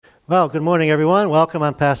Well, good morning, everyone. Welcome.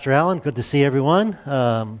 I'm Pastor Allen. Good to see everyone.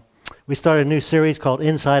 We started a new series called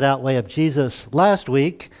Inside Out Way of Jesus last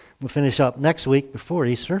week. We'll finish up next week before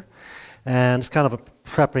Easter, and it's kind of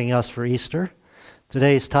prepping us for Easter.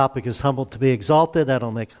 Today's topic is humbled to be exalted. That'll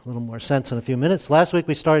make a little more sense in a few minutes. Last week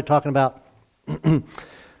we started talking about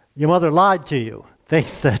your mother lied to you.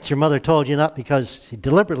 Things that your mother told you, not because she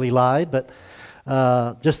deliberately lied, but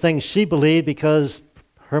just things she believed because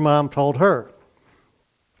her mom told her.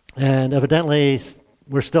 And evidently,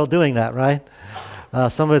 we're still doing that, right?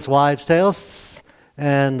 Some of it's wives' tales,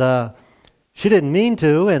 and she didn't mean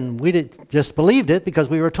to, and we just believed it because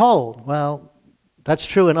we were told. Well, that's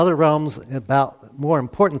true in other realms about more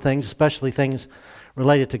important things, especially things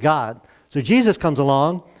related to God. So Jesus comes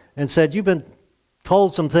along and said, you've been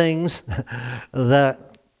told some things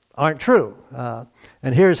that aren't true.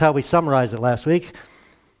 And here's how we summarized it last week.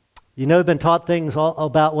 You know, been taught things all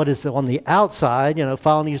about what is on the outside,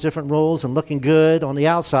 following these different rules and looking good on the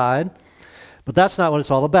outside. But that's not what it's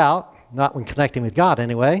all about, not when connecting with God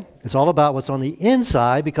anyway. It's all about what's on the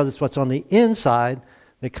inside, because it's what's on the inside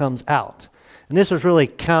that comes out. And this is really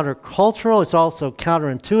countercultural. It's also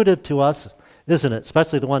counterintuitive to us, isn't it?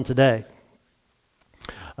 Especially the one today.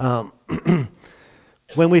 When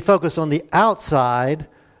we focus on the outside,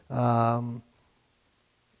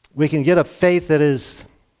 we can get a faith that is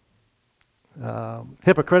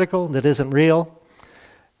hypocritical, that isn't real.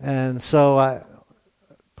 And so I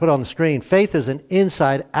put on the screen, faith is an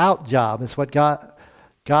inside-out job. It's what God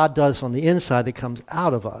does on the inside that comes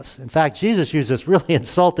out of us. In fact, Jesus used this really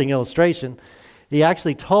insulting illustration. He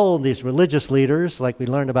actually told these religious leaders, like we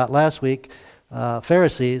learned about last week,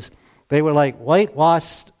 Pharisees, they were like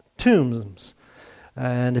whitewashed tombs.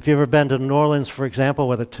 And if you've ever been to New Orleans, for example,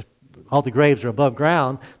 where all the graves are above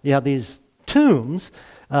ground, you have these tombs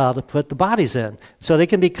to put the bodies in. So they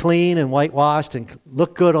can be clean and whitewashed and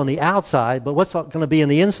look good on the outside, but what's going to be in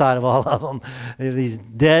the inside of all of them? These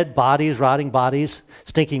dead bodies, rotting bodies,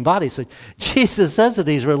 stinking bodies. So Jesus says to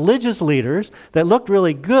these religious leaders that looked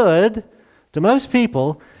really good to most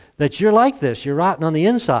people that you're like this. You're rotten on the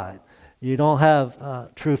inside. You don't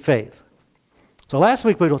have true faith. So last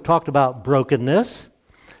week we talked about brokenness.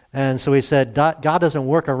 And so he said, God doesn't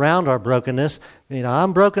work around our brokenness.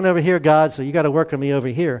 I'm broken over here, God, so you got to work on me over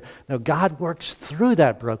here. No, God works through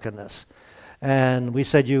that brokenness. And we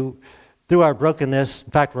said through our brokenness,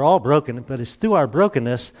 in fact, we're all broken, but it's through our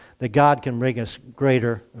brokenness that God can bring us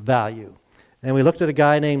greater value. And we looked at a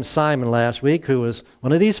guy named Simon last week who was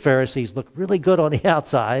one of these Pharisees, looked really good on the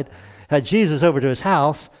outside, had Jesus over to his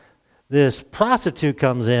house. This prostitute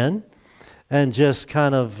comes in and just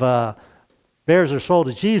kind of bears her soul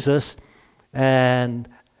to Jesus, and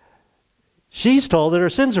she's told that her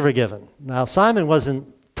sins are forgiven. Now, Simon wasn't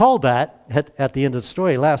told that at the end of the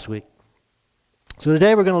story last week. So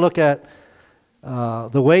today we're going to look at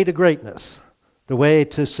the way to greatness, the way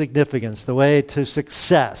to significance, the way to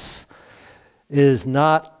success is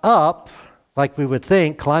not up, like we would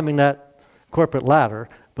think, climbing that corporate ladder,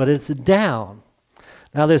 but it's down.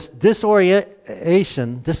 Now, this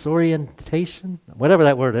disorientation, whatever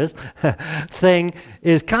that word is, thing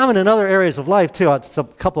is common in other areas of life, too. A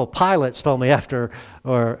couple of pilots told me after,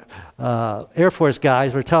 or Air Force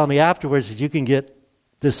guys were telling me afterwards that you can get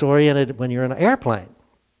disoriented when you're in an airplane.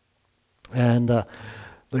 And the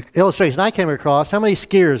illustration I came across, how many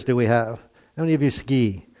skiers do we have? How many of you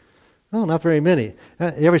ski? Oh, not very many.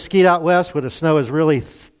 You ever skied out west where the snow is really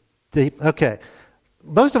deep? Okay.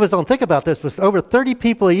 Most of us don't think about this, but over 30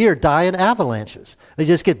 people a year die in avalanches. They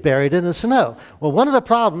just get buried in the snow. Well, one of the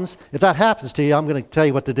problems, if that happens to you, I'm going to tell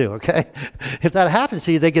you what to do, okay? If that happens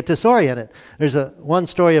to you, they get disoriented. There's one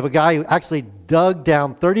story of a guy who actually dug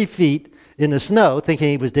down 30 feet in the snow thinking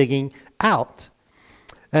he was digging out.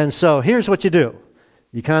 And so here's what you do.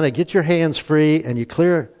 You kind of get your hands free and you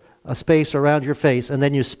clear a space around your face and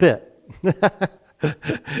then you spit.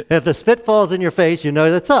 If the spit falls in your face, you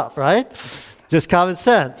know that's up, right? Just common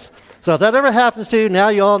sense. So if that ever happens to you, now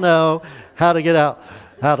you all know how to get out,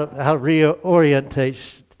 how to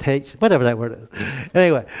reorientate, whatever that word is.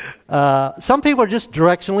 Anyway, some people are just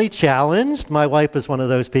directionally challenged. My wife is one of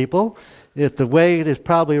those people. If the way is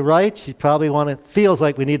probably right, she probably feels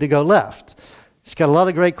like we need to go left. She's got a lot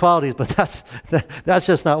of great qualities, but that's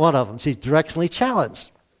just not one of them. She's directionally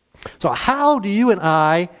challenged. So how do you and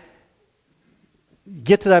I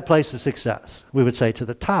get to that place of success? We would say to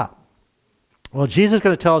the top. Well, Jesus is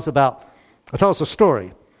going to tell us a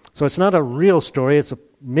story. So it's not a real story, it's a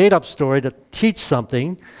made-up story to teach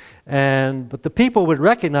something, but the people would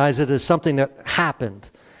recognize it as something that happened.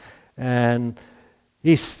 And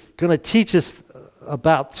he's going to teach us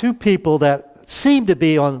about two people that seem to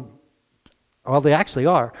be on Well, they actually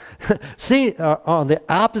are. See, on the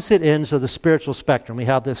opposite ends of the spiritual spectrum, we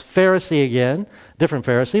have this Pharisee again, different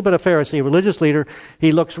Pharisee, but a Pharisee, a religious leader.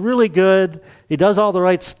 He looks really good. He does all the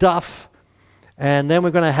right stuff. And then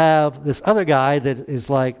we're going to have this other guy that is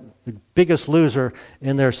like the biggest loser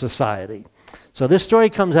in their society. So this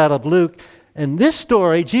story comes out of Luke. And this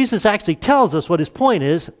story, Jesus actually tells us what his point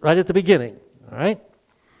is right at the beginning. All right?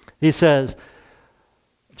 He says,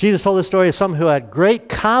 Jesus told this story of some who had great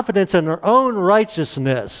confidence in their own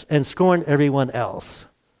righteousness and scorned everyone else.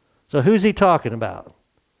 So who's he talking about?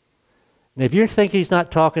 And if you think he's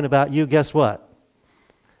not talking about you, guess what?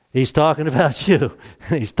 He's talking about you.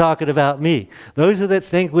 He's talking about me. Those that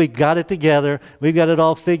think we got it together, we got it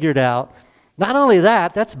all figured out. Not only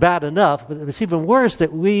that, that's bad enough, but it's even worse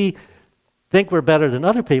that we think we're better than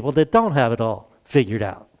other people that don't have it all figured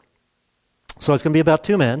out. So it's going to be about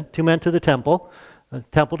two men to the temple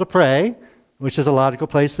to pray, which is a logical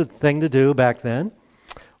thing to do back then.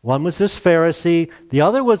 One was this Pharisee. The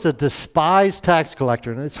other was a despised tax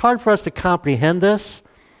collector. And it's hard for us to comprehend this,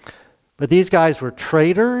 but these guys were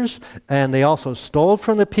traitors, and they also stole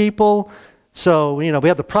from the people. So, we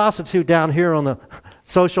have the prostitute down here on the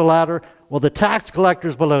social ladder. Well, the tax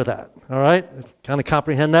collector's below that, all right? Kind of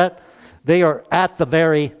comprehend that? They are at the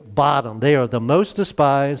very bottom. They are the most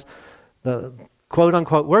despised, the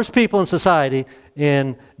quote-unquote worst people in society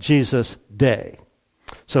in Jesus' day.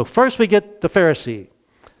 So first we get the Pharisee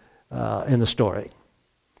in the story.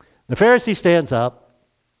 The Pharisee stands up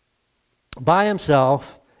by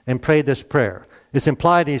himself and prayed this prayer. It's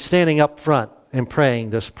implied he's standing up front and praying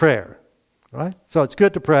this prayer, right? So it's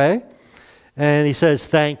good to pray. And he says,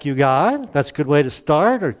 thank you, God. That's a good way to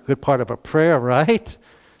start, or a good part of a prayer, right?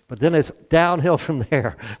 But then it's downhill from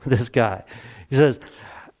there with this guy. He says,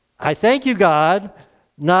 I thank you, God,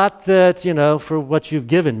 not that, for what you've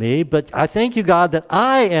given me, but I thank you, God, that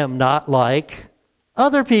I am not like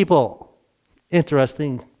other people.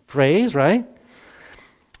 Interesting phrase, right?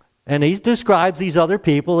 And he describes these other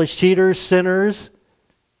people as cheaters, sinners.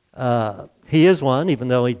 He is one, even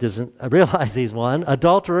though he doesn't realize he's one.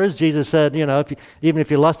 Adulterers, Jesus said, even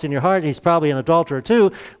if you lust in your heart, he's probably an adulterer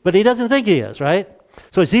too, but he doesn't think he is, right?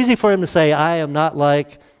 So it's easy for him to say, I am not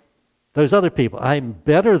like those other people. I'm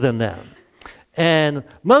better than them. And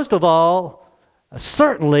most of all,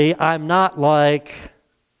 certainly I'm not like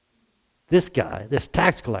this guy, this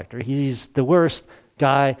tax collector. He's the worst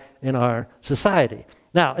guy in our society.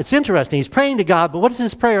 Now, it's interesting. He's praying to God, but what is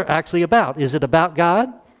his prayer actually about? Is it about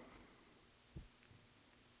God?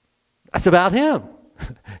 It's about him.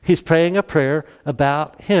 He's praying a prayer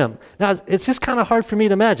about him. Now, it's just kind of hard for me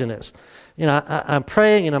to imagine this. I'm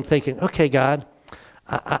praying and I'm thinking, okay, God,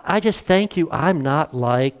 I just thank you I'm not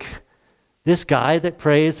like this guy that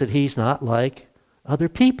prays that he's not like other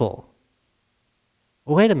people.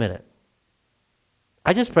 Well, wait a minute.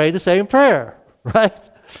 I just prayed the same prayer, right?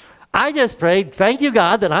 I just prayed, thank you,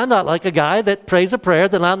 God, that I'm not like a guy that prays a prayer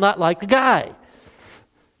that I'm not like the guy.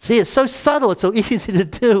 See, it's so subtle, it's so easy to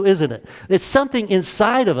do, isn't it? It's something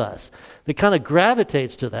inside of us that kind of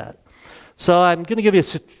gravitates to that. So I'm going to give you a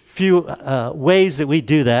few ways that we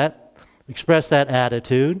do that, express that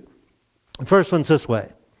attitude. The first one's this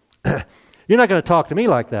way. You're not going to talk to me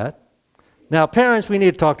like that. Now, parents, we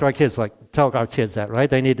need to talk to our kids tell our kids that, right?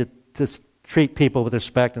 They need to just treat people with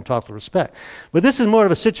respect and talk with respect. But this is more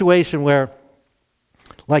of a situation where,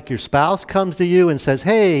 like, your spouse comes to you and says,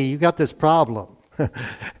 hey, you got this problem.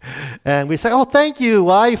 And we say, oh, thank you,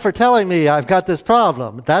 wife, for telling me I've got this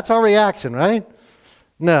problem. That's our reaction, right?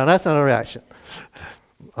 No, that's not a reaction.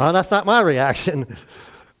 Oh, that's not my reaction.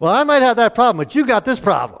 Well, I might have that problem, but you got this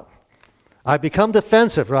problem. I become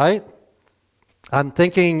defensive, right? I'm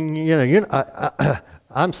thinking,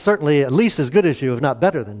 I'm certainly at least as good as you, if not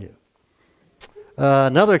better than you.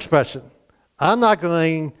 Another expression, I'm not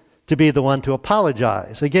going to be the one to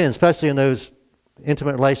apologize. Again, especially in those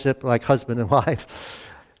intimate relationships like husband and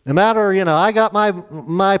wife. No matter, I got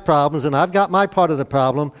my problems and I've got my part of the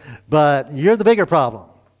problem, but you're the bigger problem.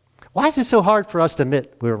 Why is it so hard for us to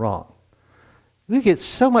admit we're wrong? We get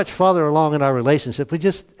so much farther along in our relationship, we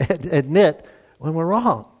just admit when we're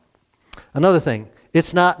wrong. Another thing,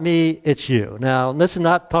 it's not me, it's you. Now, this is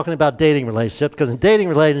not talking about dating relationships, because in dating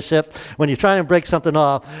relationship, when you try and break something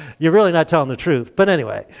off, you're really not telling the truth. But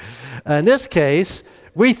anyway, in this case,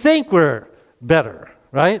 we think we're better,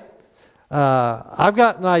 right? I've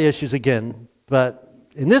got my issues again, but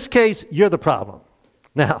in this case, you're the problem.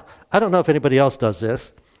 Now, I don't know if anybody else does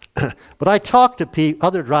this, but I talk to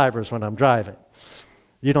other drivers when I'm driving.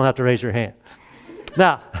 You don't have to raise your hand.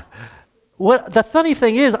 Now, the funny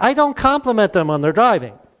thing is, I don't compliment them on their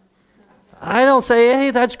driving. I don't say, hey,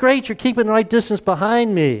 that's great, you're keeping the right distance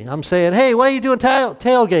behind me. I'm saying, hey, why are you doing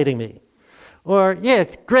tailgating me? Or, yeah,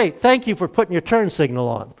 great, thank you for putting your turn signal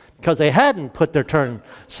on, because they hadn't put their turn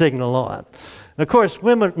signal on. And of course,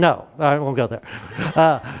 women, no, I won't go there.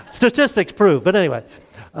 Statistics prove, but anyway.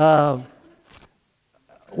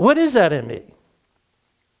 What is that in me?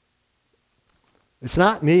 It's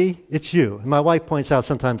not me, it's you. And my wife points out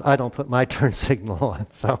sometimes I don't put my turn signal on.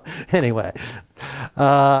 So anyway,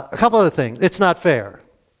 a couple other things. It's not fair.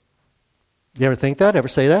 You ever think that? Ever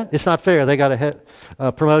say that? It's not fair. They got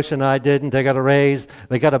a promotion I didn't. They got a raise.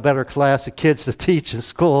 They got a better class of kids to teach in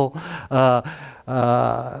school.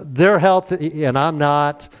 They're healthy and I'm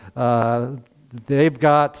not. They've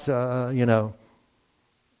got,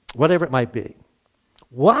 whatever it might be.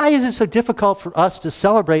 Why is it so difficult for us to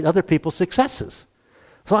celebrate other people's successes?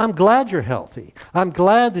 So I'm glad you're healthy. I'm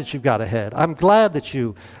glad that you've got ahead. I'm glad that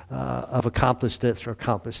you have accomplished this or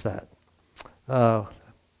accomplished that.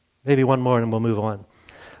 Maybe one more and we'll move on.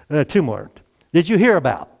 Two more. Did you hear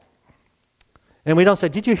about? And we don't say,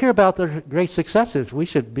 did you hear about their great successes? We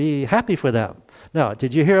should be happy for them. No,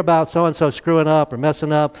 did you hear about so-and-so screwing up or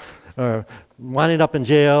messing up or winding up in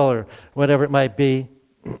jail or whatever it might be?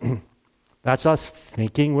 That's us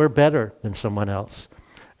thinking we're better than someone else.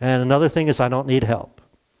 And another thing is I don't need help.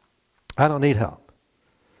 I don't need help.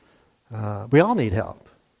 We all need help.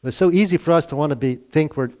 It's so easy for us to want to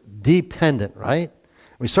think we're dependent, right?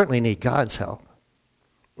 We certainly need God's help.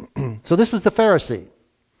 So this was the Pharisee.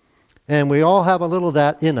 And we all have a little of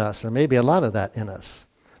that in us, or maybe a lot of that in us.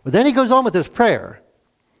 But then he goes on with his prayer.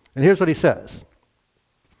 And here's what he says.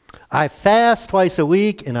 I fast twice a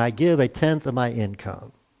week and I give 1/10 of my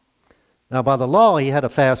income. Now, by the law, he had to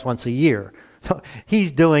fast once a year. So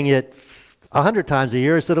he's doing it 100 times a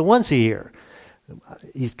year instead of once a year.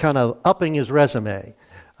 He's kind of upping his resume.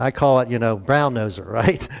 I call it, brown noser,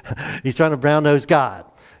 right? He's trying to brown nose God.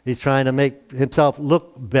 He's trying to make himself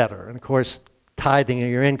look better. And of course, tithing of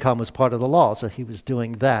your income was part of the law, so he was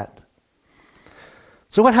doing that.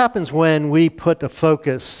 So what happens when we put the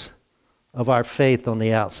focus of our faith on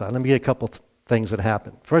the outside? Let me give you a couple things that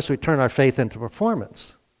happen. First, we turn our faith into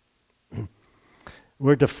performance.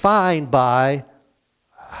 We're defined by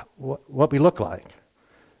what we look like.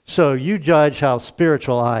 So you judge how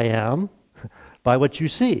spiritual I am by what you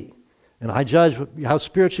see. And I judge how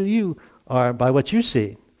spiritual you are by what you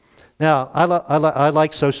see. Now, I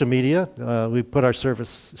like social media. We put our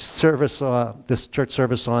this church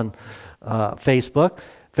service on Facebook.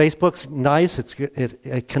 Facebook's nice.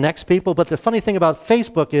 It connects people. But the funny thing about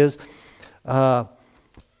Facebook is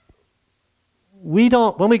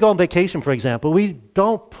when we go on vacation, for example, we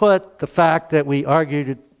don't put the fact that we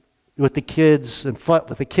argued with the kids and fought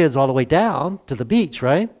with the kids all the way down to the beach,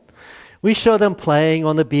 right? We show them playing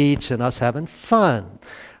on the beach and us having fun.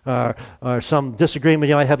 Or some disagreement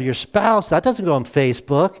you might have with your spouse. That doesn't go on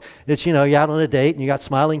Facebook. It's, you're out on a date and you got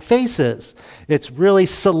smiling faces. It's really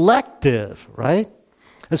selective, right?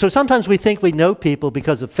 And so sometimes we think we know people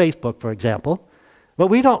because of Facebook, for example. But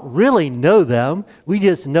we don't really know them. We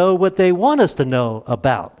just know what they want us to know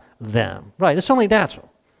about them. Right, it's only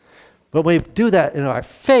natural. But when we do that in our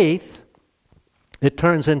faith, it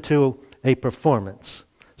turns into a performance.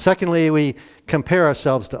 Secondly, we compare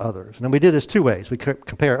ourselves to others. And we do this two ways. We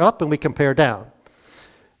compare up and we compare down.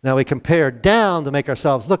 Now we compare down to make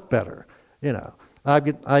ourselves look better. I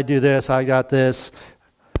do this, I got this,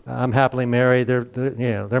 I'm happily married,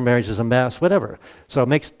 their marriage is a mess, whatever. So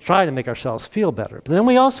try to make ourselves feel better. But then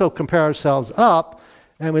we also compare ourselves up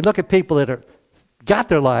and we look at people that got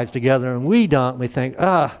their lives together and we don't. And we think, if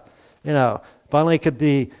I only could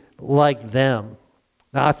be like them.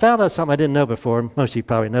 Now, I found out something I didn't know before. Most of you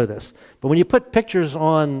probably know this. But when you put pictures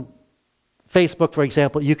on Facebook, for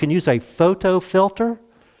example, you can use a photo filter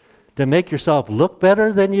to make yourself look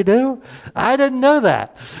better than you do. I didn't know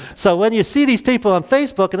that. So when you see these people on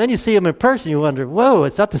Facebook and then you see them in person, you wonder, whoa,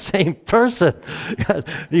 it's not the same person.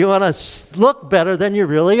 You want to look better than you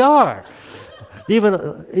really are.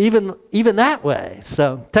 Even that way.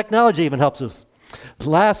 So technology even helps us.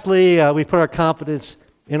 Lastly, we put our confidence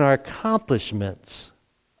in our accomplishments.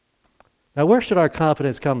 Now, where should our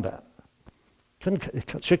confidence come from?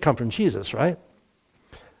 It should come from Jesus, right?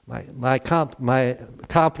 My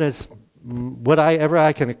confidence, whatever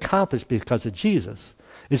I can accomplish because of Jesus.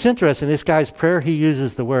 It's interesting, this guy's prayer, he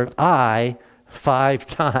uses the word I 5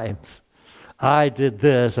 times. I did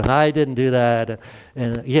this, and I didn't do that.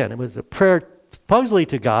 And again, it was a prayer supposedly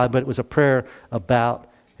to God, but it was a prayer about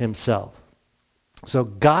himself. So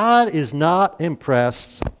God is not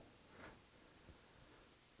impressed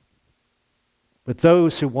with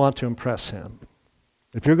those who want to impress him.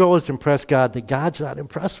 If your goal is to impress God, then God's not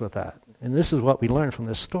impressed with that. And this is what we learn from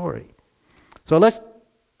this story. So let's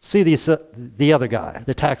see the other guy,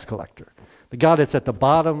 the tax collector, the guy that's at the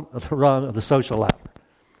bottom of the rung of the social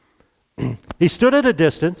ladder. He stood at a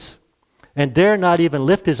distance and dared not even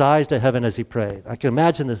lift his eyes to heaven as he prayed. I can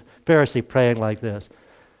imagine the Pharisee praying like this.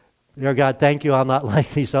 Dear God, thank you, I'm not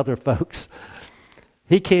like these other folks.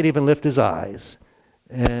 He can't even lift his eyes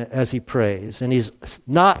as he prays. And he's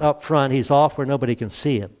not up front, he's off where nobody can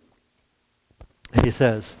see him. And he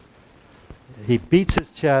says, he beats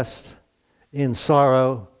his chest in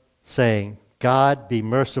sorrow, saying, God, be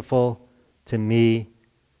merciful to me,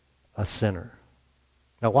 a sinner.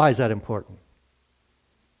 Now, why is that important?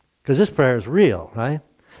 Because this prayer is real, right?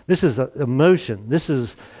 This is emotion. This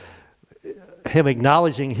is him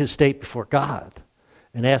acknowledging his state before God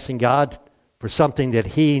and asking God for something that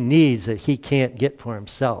he needs that he can't get for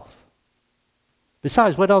himself.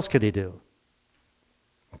 Besides, what else could he do?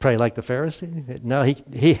 Pray like the Pharisee? No,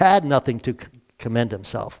 he had nothing to commend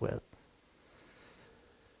himself with.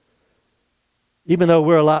 Even though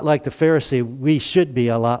we're a lot like the Pharisee, we should be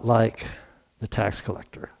a lot like the tax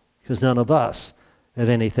collector, because none of us have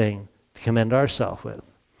anything to commend ourselves with.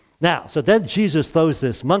 Now, so then Jesus throws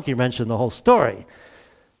this monkey wrench in the whole story.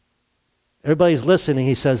 Everybody's listening.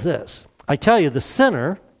 He says this, I tell you, the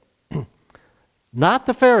sinner, not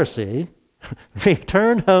the Pharisee,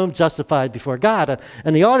 returned home justified before God.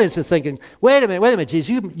 And the audience is thinking, wait a minute,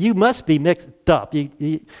 Jesus, you must be mixed up.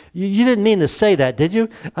 You didn't mean to say that, did you?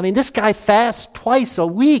 I mean, this guy fasts twice a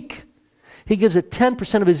week. He gives it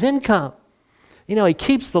 10% of his income. You know, he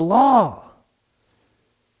keeps the law.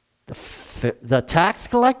 The tax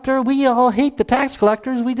collector, we all hate the tax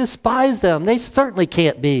collectors. We despise them. They certainly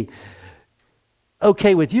can't be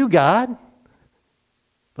okay with you, God.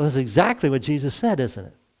 Well, that's exactly what Jesus said, isn't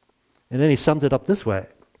it? And then he summed it up this way.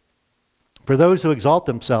 For those who exalt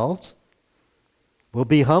themselves will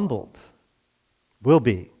be humbled. Will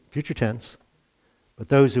be, future tense. But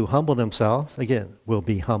those who humble themselves, again, will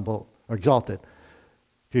be humbled or exalted,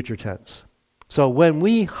 future tense. So when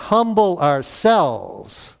we humble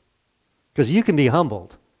ourselves, because you can be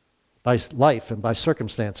humbled by life and by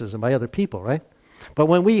circumstances and by other people, right? But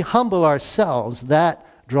when we humble ourselves,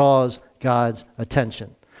 that draws God's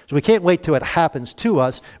attention. So we can't wait till it happens to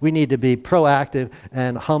us. We need to be proactive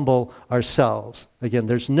and humble ourselves. Again,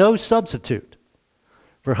 there's no substitute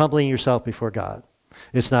for humbling yourself before God.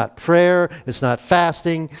 It's not prayer. It's not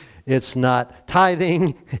fasting. It's not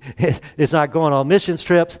tithing. It's not going on missions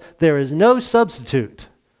trips. There is no substitute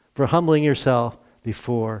for humbling yourself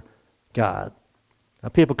before God. Now,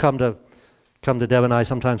 people come to Deb and I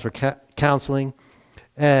sometimes for counseling,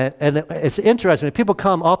 and it's interesting. When people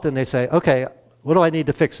come often, they say, okay, what do I need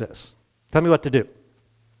to fix this? Tell me what to do.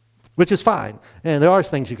 Which is fine. And there are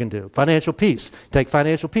things you can do. Financial peace. Take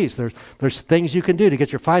financial peace. There's things you can do to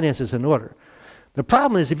get your finances in order. The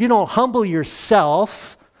problem is if you don't humble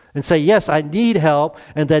yourself and say, yes, I need help,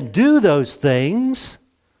 and then do those things,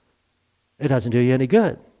 it doesn't do you any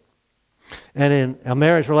good. And in a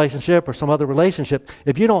marriage relationship or some other relationship,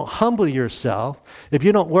 if you don't humble yourself, if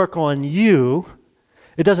you don't work on you,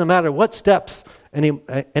 it doesn't matter what steps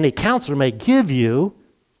any counselor may give you,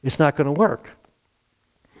 it's not going to work.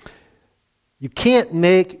 You can't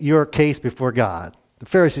make your case before God. The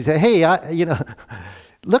Pharisees say, hey,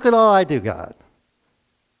 look at all I do, God.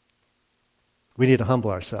 We need to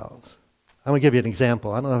humble ourselves. I'm going to give you an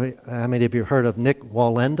example. I don't know how many of you have heard of Nick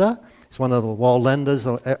Wallenda. He's one of the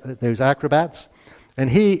Wallendas, those acrobats. And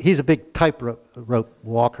he's a big tightrope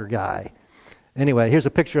walker guy. Anyway, here's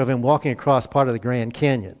a picture of him walking across part of the Grand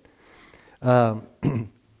Canyon.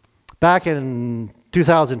 Back in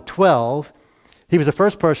 2012, he was the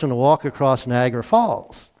first person to walk across Niagara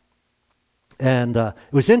Falls. And it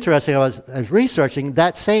was interesting, I was researching,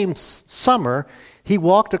 that same summer, he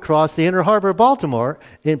walked across the Inner Harbor of Baltimore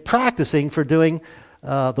in practicing for doing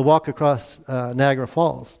the walk across Niagara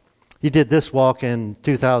Falls. He did this walk in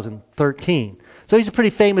 2013. So he's a pretty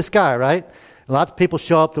famous guy, right? Lots of people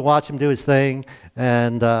show up to watch him do his thing,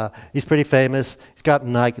 and he's pretty famous. He's got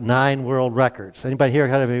like 9 world records. Anybody here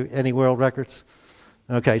have any world records?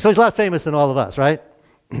 Okay, so he's a lot famous than all of us, right?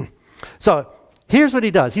 So here's what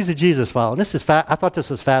he does. He's a Jesus follower. And I thought this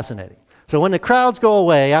was fascinating. So when the crowds go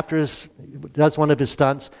away after he does one of his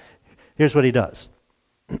stunts, here's what he does.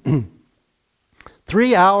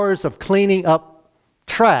 3 hours of cleaning up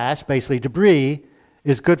trash, basically debris,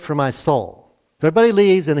 is good for my soul. So everybody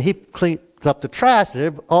leaves and he cleans up the trash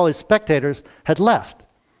that all his spectators had left.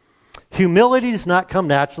 Humility does not come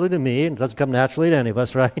naturally to me, and it doesn't come naturally to any of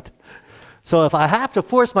us, right? So if I have to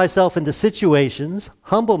force myself into situations,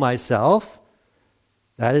 humble myself,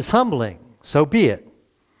 that is humbling. So be it.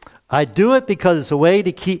 I do it because it's a way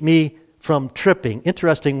to keep me from tripping.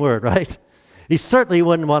 Interesting word, right? He certainly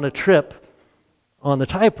wouldn't want to trip on the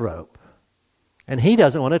tightrope. And he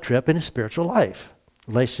doesn't want to trip in his spiritual life,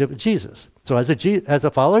 relationship with Jesus. So as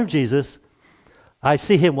a follower of Jesus, I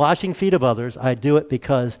see him washing feet of others. I do it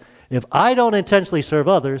because if I don't intentionally serve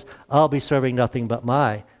others, I'll be serving nothing but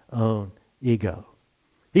my own ego.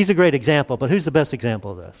 He's a great example, but who's the best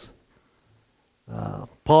example of this?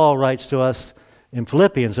 Paul writes to us in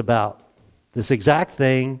Philippians about this exact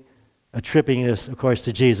thing, attributing this, of course,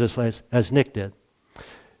 to Jesus as Nick did.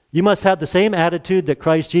 You must have the same attitude that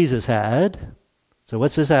Christ Jesus had. So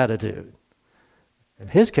what's his attitude? In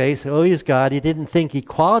his case, he is God. He didn't think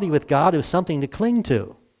equality with God was something to cling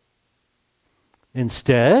to.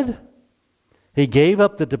 Instead, he gave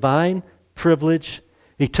up the divine privilege.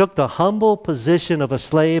 He took the humble position of a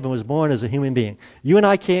slave and was born as a human being. You and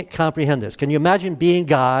I can't comprehend this. Can you imagine being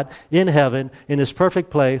God in heaven, in his perfect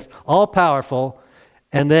place, all-powerful,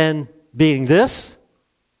 and then being this?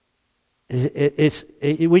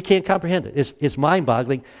 We can't comprehend it. It's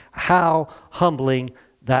mind-boggling how humbling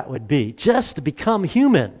that would be, just to become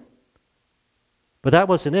human. But that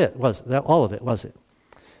wasn't it, was that all of it, was it?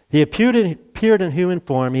 He appeared in human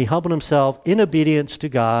form. He humbled himself in obedience to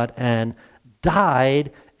God and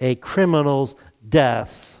died a criminal's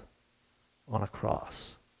death on a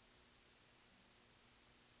cross.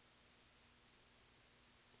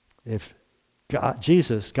 If God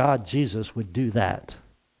Jesus would do that,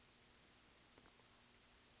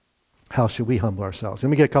 how should we humble ourselves? Let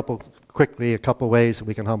me get a couple ways that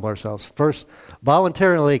we can humble ourselves. First,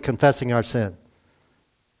 voluntarily confessing our sin.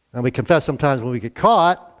 And we confess sometimes when we get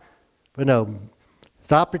caught, but no,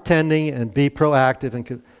 stop pretending and be proactive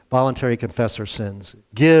and voluntarily confess our sins.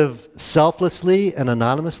 Give selflessly and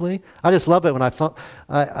anonymously. I just love it when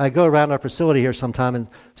I go around our facility here sometime and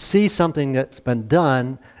see something that's been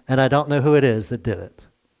done and I don't know who it is that did it.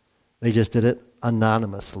 They just did it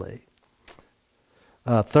anonymously.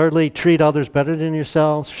 Thirdly, treat others better than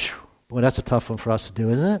yourselves. Whew, boy, that's a tough one for us to do,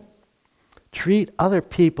 isn't it? Treat other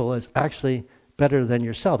people as actually better than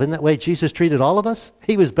yourself. Isn't that way Jesus treated all of us?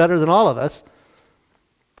 He was better than all of us.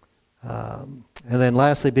 And then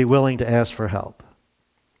lastly, be willing to ask for help.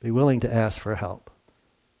 Be willing to ask for help.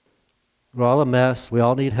 We're all a mess. We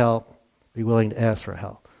all need help. Be willing to ask for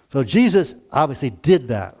help. So Jesus obviously did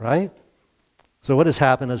that, right? So what has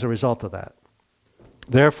happened as a result of that?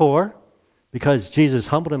 Therefore, because Jesus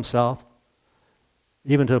humbled himself,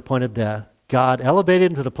 even to the point of death, God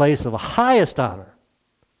elevated him to the place of the highest honor.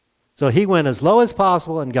 So he went as low as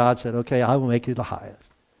possible, and God said, okay, I will make you the highest.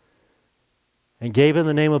 And gave him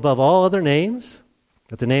the name above all other names,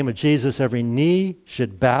 that the name of Jesus every knee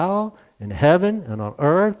should bow in heaven and on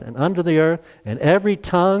earth and under the earth, and every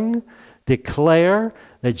tongue declare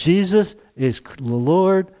that Jesus is the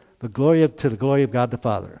Lord, to the glory of God the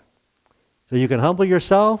Father. So you can humble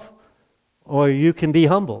yourself, or you can be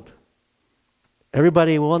humbled.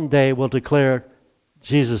 Everybody one day will declare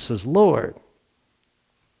Jesus is Lord.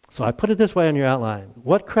 So I put it this way on your outline.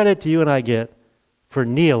 What credit do you and I get for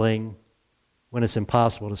kneeling when it's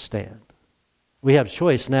impossible to stand? We have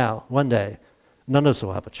choice now. One day, none of us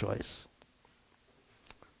will have a choice.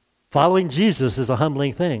 Following Jesus is a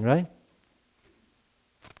humbling thing, right?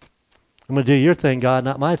 I'm going to do your thing, God,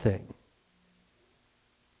 not my thing.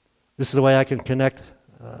 This is the way I can connect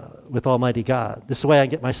with Almighty God. This is the way I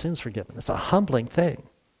get my sins forgiven. It's a humbling thing.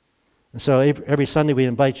 And so every Sunday we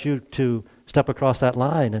invite you to step across that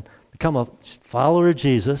line and become a follower of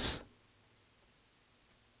Jesus.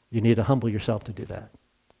 You need to humble yourself to do that.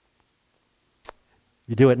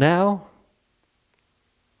 You do it now,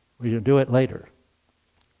 or you do it later.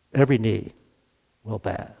 Every knee will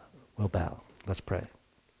bow. Let's pray.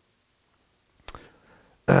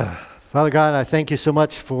 Father God, I thank you so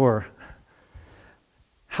much for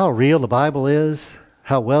how real the Bible is,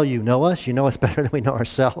 how well you know us. You know us better than we know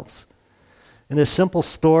ourselves. And this simple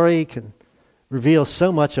story can reveal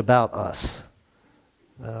so much about us.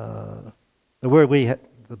 The word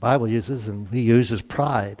the Bible uses and we use is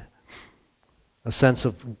pride, a sense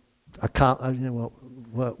of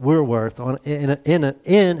what we're worth in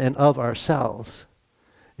and of ourselves.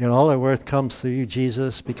 You know, all our worth comes through you,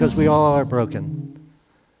 Jesus, because we all are broken.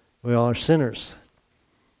 We all are sinners.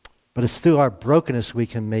 But it's through our brokenness we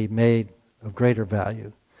can be made of greater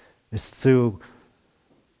value. It's through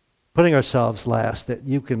putting ourselves last that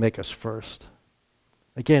you can make us first.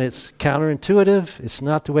 Again, it's counterintuitive. It's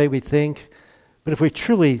not the way we think. But if we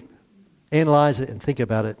truly analyze it and think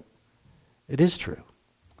about it, it is true.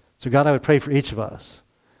 So God, I would pray for each of us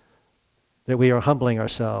that we are humbling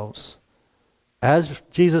ourselves as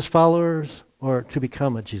Jesus followers or to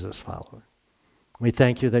become a Jesus follower. We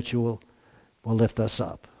thank you that you will lift us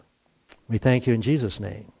up. We thank you in Jesus'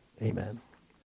 name. Amen.